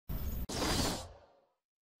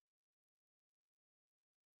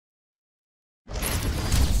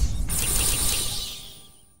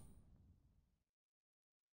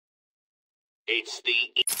It's the...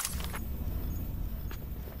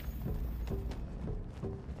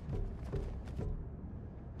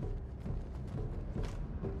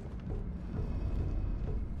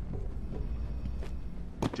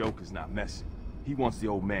 Joker's not messing. He wants the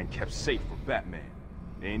old man kept safe from Batman.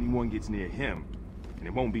 Anyone gets near him, and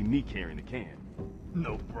it won't be me carrying the can.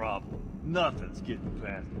 No problem. Nothing's getting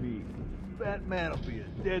past me. Batman will be a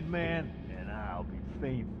dead man, and I'll be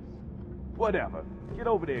famous. Whatever. Get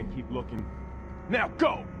over there and keep looking. Now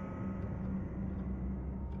go!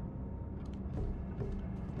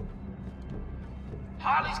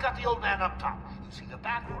 Harley's got the old man up top. You see the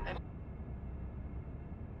Batman and...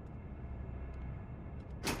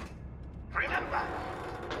 Remember,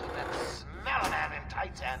 that smell of man in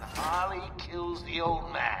tights and Harley kills the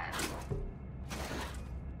old man.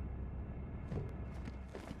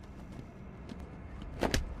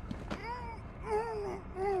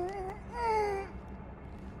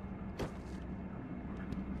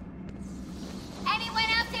 Anyone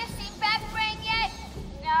out there seen Bane yet?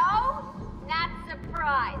 No? Not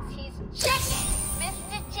surprised. He's chicken.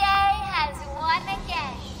 Mr. J has won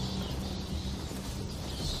again.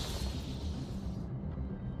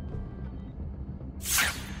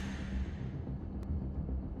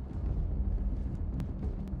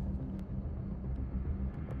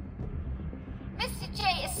 Mr. J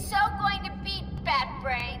is so going to beat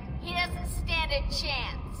Batbrain, he doesn't stand a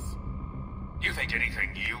chance. You think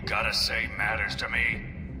anything you gotta say matters to me?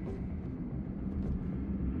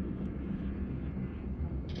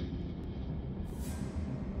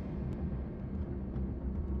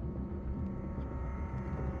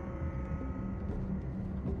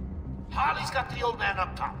 Harley's got the old man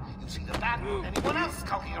up top. You see the Batman. Anyone else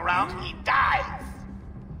skulking around, he dies.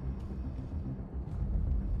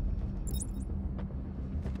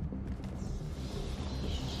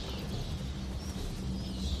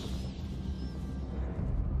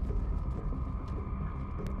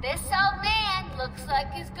 This old man looks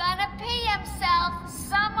like he's gonna pee himself.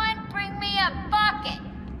 Someone bring me a bucket.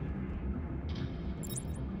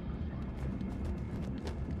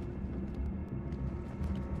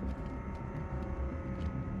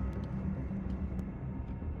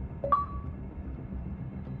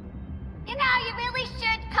 You know, you really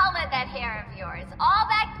should color that hair of yours. All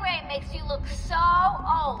that gray makes you look so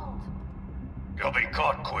old. You'll be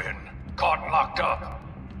caught, Quinn. Caught and locked up.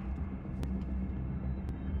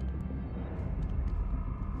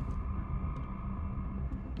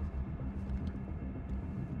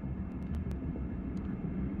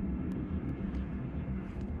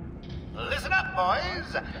 Listen up,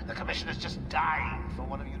 boys. The commissioner's just dying for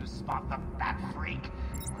one of you to spot the Bat Freak.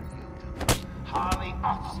 What do you do? Harley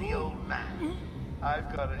offs the old man.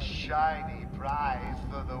 I've got a shiny prize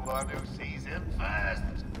for the one who sees him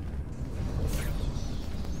first.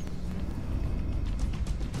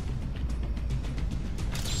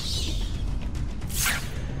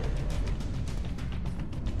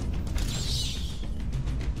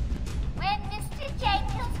 When Mr. J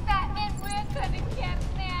kills Batman, we're gonna get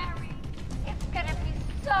married. It's gonna be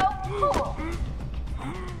so cool.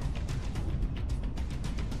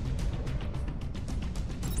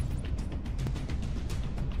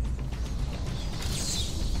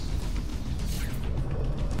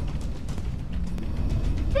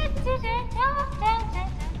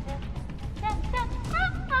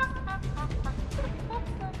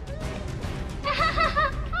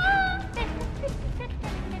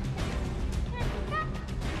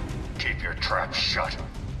 Keep your trap shut.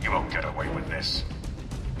 You won't get away with this.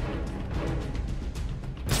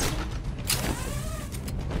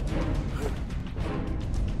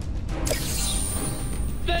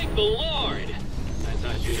 Thank the Lord! I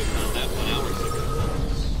thought you'd have found that 1 hour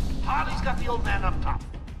ago. Harley's got the old man up top.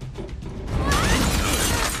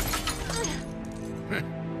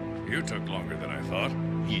 You took longer than I thought.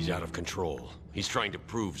 He's out of control. He's trying to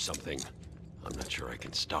prove something. I'm not sure I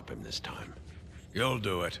can stop him this time. You'll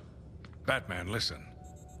do it. Batman, listen.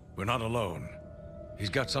 We're not alone. He's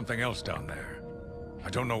got something else down there. I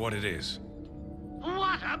don't know what it is.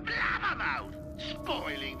 What a blabbermouth!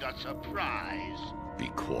 Spoiling the surprise. Be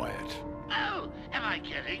quiet. Oh, am I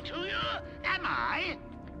getting to you? Am I?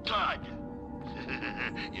 Good.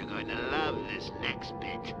 You're going to love this next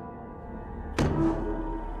bit.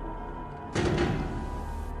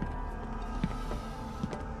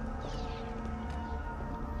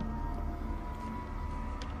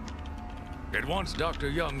 It wants Dr.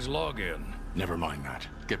 Young's login. Never mind that.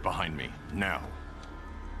 Get behind me, now.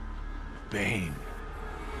 Bane.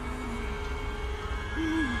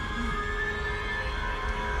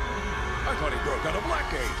 I thought he broke out of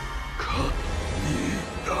Blackgate. Cut me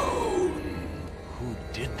down. Who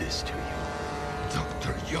did this to you?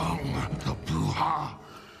 Dr. Young, the Bruja.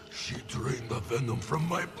 She drained the venom from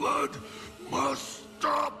my blood. Must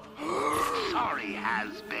stop her. Sorry,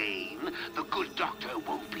 Bane. The good doctor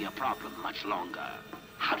won't be a problem much longer.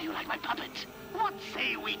 How do you like my puppet? What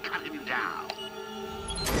say we cut him down?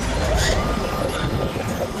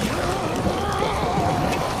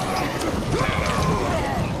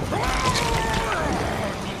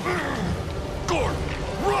 Gordon,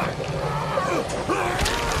 run!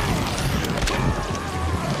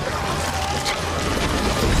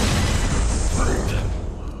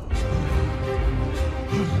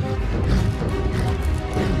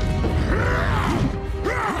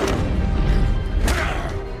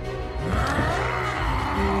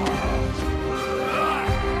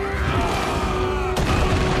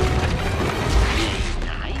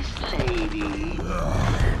 Nice lady.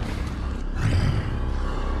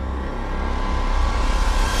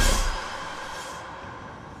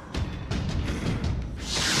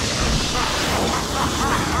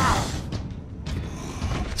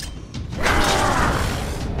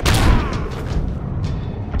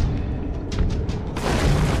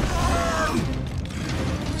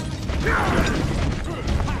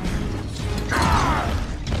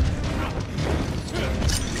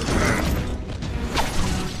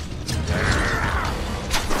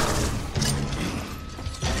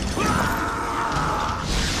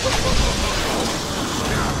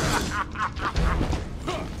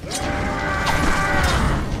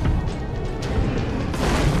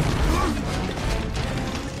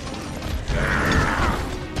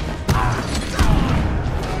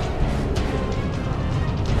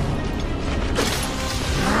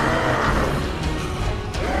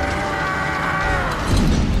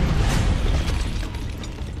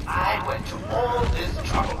 I went to all this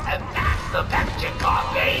trouble, and that's the best you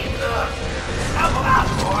got, Bane. Double out,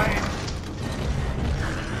 boys.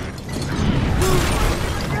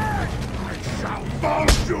 I shall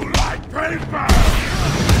fold you like paper!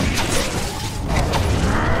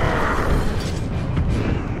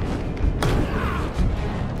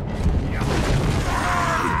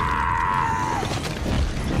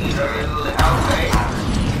 Need a little help, Bane?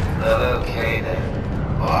 Well, okay then.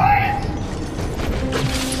 Boys!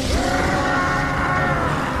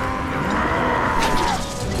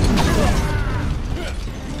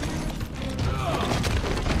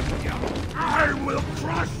 I will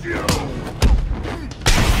crush you!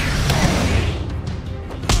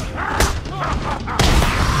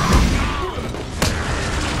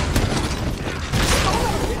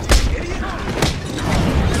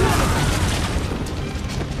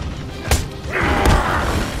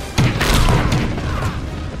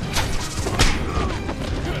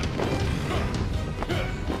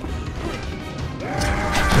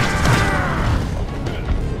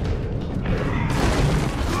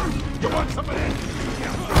 Come on, somebody!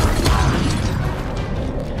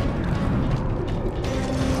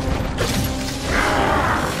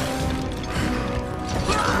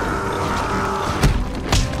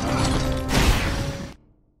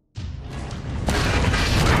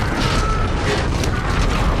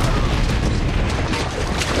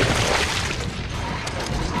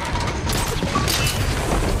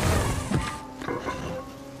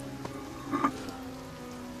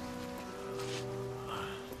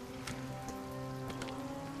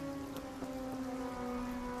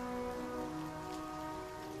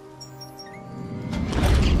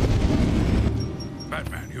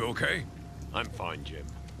 Batman, you okay? I'm fine, Jim.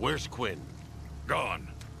 Where's Quinn? Gone.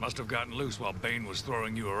 Must have gotten loose while Bane was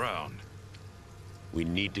throwing you around. We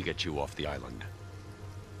need to get you off the island.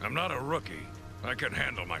 I'm not a rookie. I can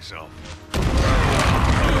handle myself.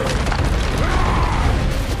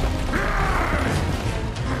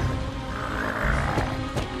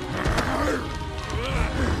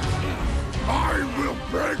 I will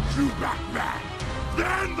break you, Batman!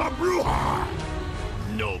 Then the Bruja!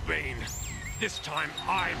 No, Bane. This time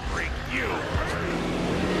I break you!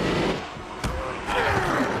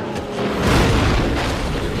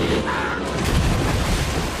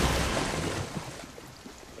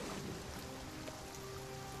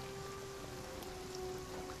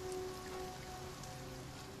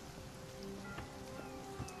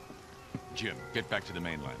 Jim, get back to the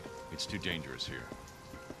mainland. It's too dangerous here.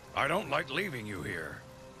 I don't like leaving you here.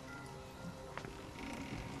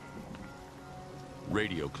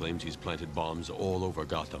 Radio claims he's planted bombs all over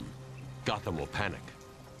Gotham. Gotham will panic.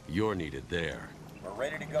 You're needed there. We're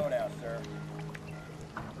ready to go now, sir.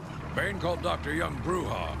 Bane called Dr. Young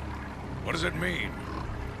Bruja. What does it mean?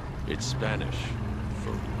 It's Spanish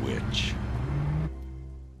for witch.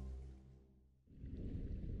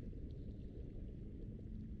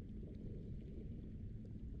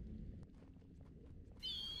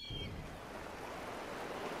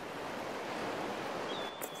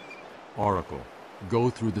 Oracle, go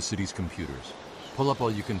through the city's computers. Pull up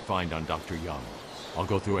all you can find on Dr. Young. I'll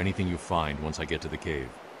go through anything you find once I get to the cave.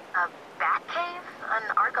 A bat cave on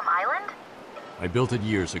Arkham Island? I built it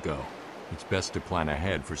years ago. It's best to plan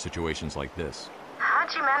ahead for situations like this.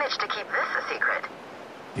 How'd you manage to keep this a secret?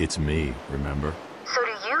 It's me, remember? So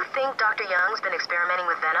do you think Dr. Young's been experimenting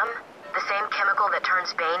with venom? The same chemical that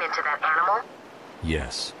turns Bane into that animal?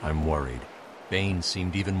 Yes, I'm worried. Bane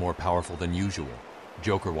seemed even more powerful than usual.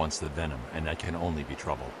 Joker wants the venom, and that can only be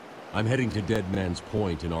trouble. I'm heading to Dead Man's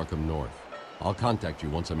Point in Arkham North. I'll contact you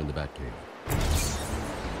once I'm in the Batcave.